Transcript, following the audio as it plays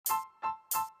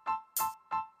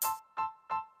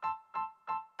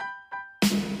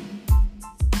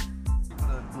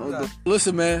do.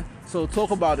 Listen, man. So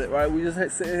talk about it, right? We just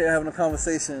sitting here having a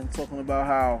conversation, talking about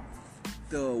how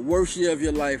the worst year of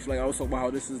your life. Like I was talking about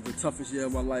how this is the toughest year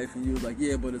of my life, and you was like,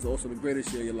 yeah, but it's also the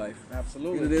greatest year of your life.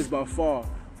 Absolutely. And it is by far.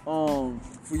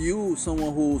 For you,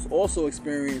 someone who's also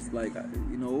experienced, like,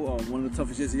 one of the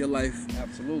toughest years of your life.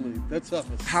 Absolutely, the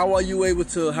toughest. How were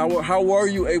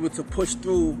you able to push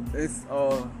through this,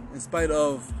 in spite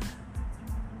of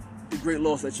the great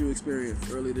loss that you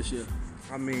experienced earlier this year?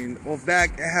 I mean, off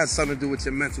that, it has something to do with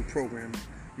your mental programming.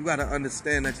 You got to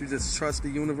understand that you just trust the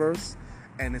universe,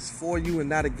 and it's for you and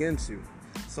not against you.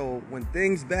 So when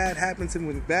bad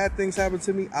things happen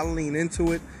to me, I lean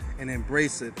into it and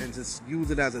embrace it and just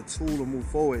use it as a tool to move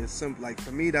forward. It's simple. Like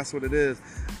for me, that's what it is.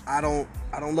 I don't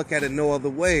look at it no other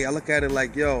way. I look at it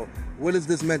like, yo, what is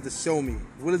this meant to show me?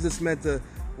 What is this meant to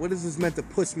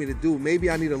push me to do? Maybe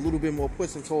I need a little bit more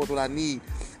pushing towards what I need.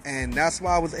 And that's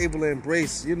why I was able to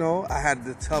embrace, I had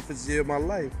the toughest year of my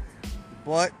life.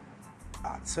 But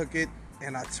I took it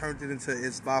and I turned it into,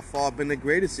 it's by far been the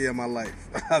greatest year of my life.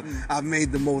 I've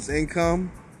made the most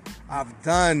income. I've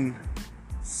done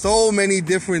so many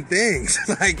different things,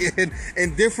 like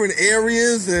in different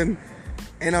areas, and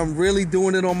I'm really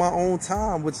doing it on my own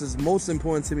time, which is most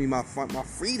important to me, my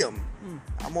freedom.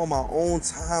 I'm on my own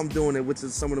time doing it, which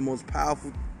is some of the most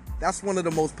powerful. That's one of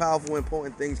the most powerful,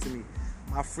 important things to me.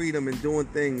 My freedom and doing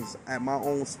things at my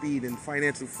own speed and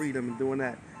financial freedom and doing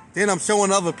that. Then I'm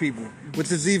showing other people,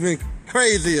 which is even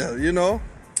crazier,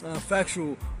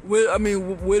 Factual. Where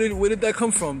did that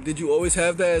come from? Did you always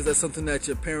have that? Is that something that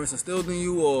your parents instilled in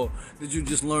you, or did you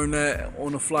just learn that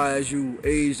on the fly as you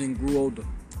aged and grew older?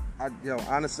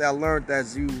 Honestly, I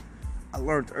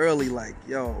learned early, like,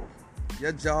 your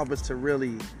job is to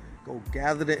really go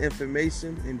gather the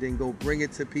information and then go bring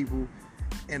it to people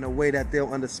in a way that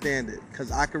they'll understand it.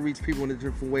 Because I can reach people in a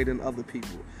different way than other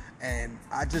people. And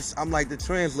I'm like the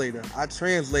translator. I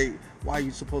translate why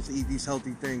you're supposed to eat these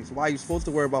healthy things, why you're supposed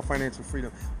to worry about financial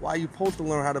freedom, why you're supposed to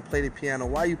learn how to play the piano,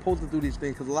 why you're supposed to do these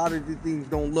things, because a lot of these things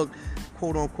don't look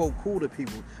quote unquote cool to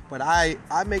people. But I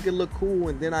make it look cool,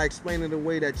 and then I explain it in a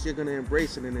way that you're going to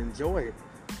embrace it and enjoy it,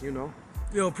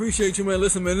 Yo, appreciate you, man.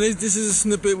 Listen, man, this is a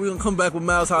snippet. We're going to come back with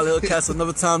Miles Hollyhood Casso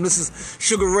another time. This is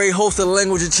Sugar Ray, host of the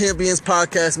Language of Champions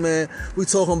podcast, man. We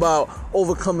talking about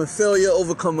overcoming failure,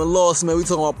 overcoming loss, man. We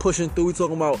talking about pushing through. We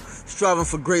talking about striving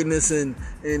for greatness and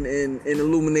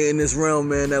illuminating this realm,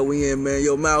 man, that we in, man.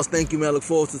 Yo, Miles, thank you, man. I look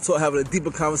forward to having a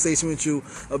deeper conversation with you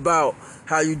about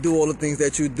how you do all the things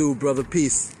that you do, brother.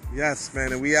 Peace. Yes,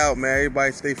 man, and we out, man.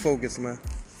 Everybody stay focused, man.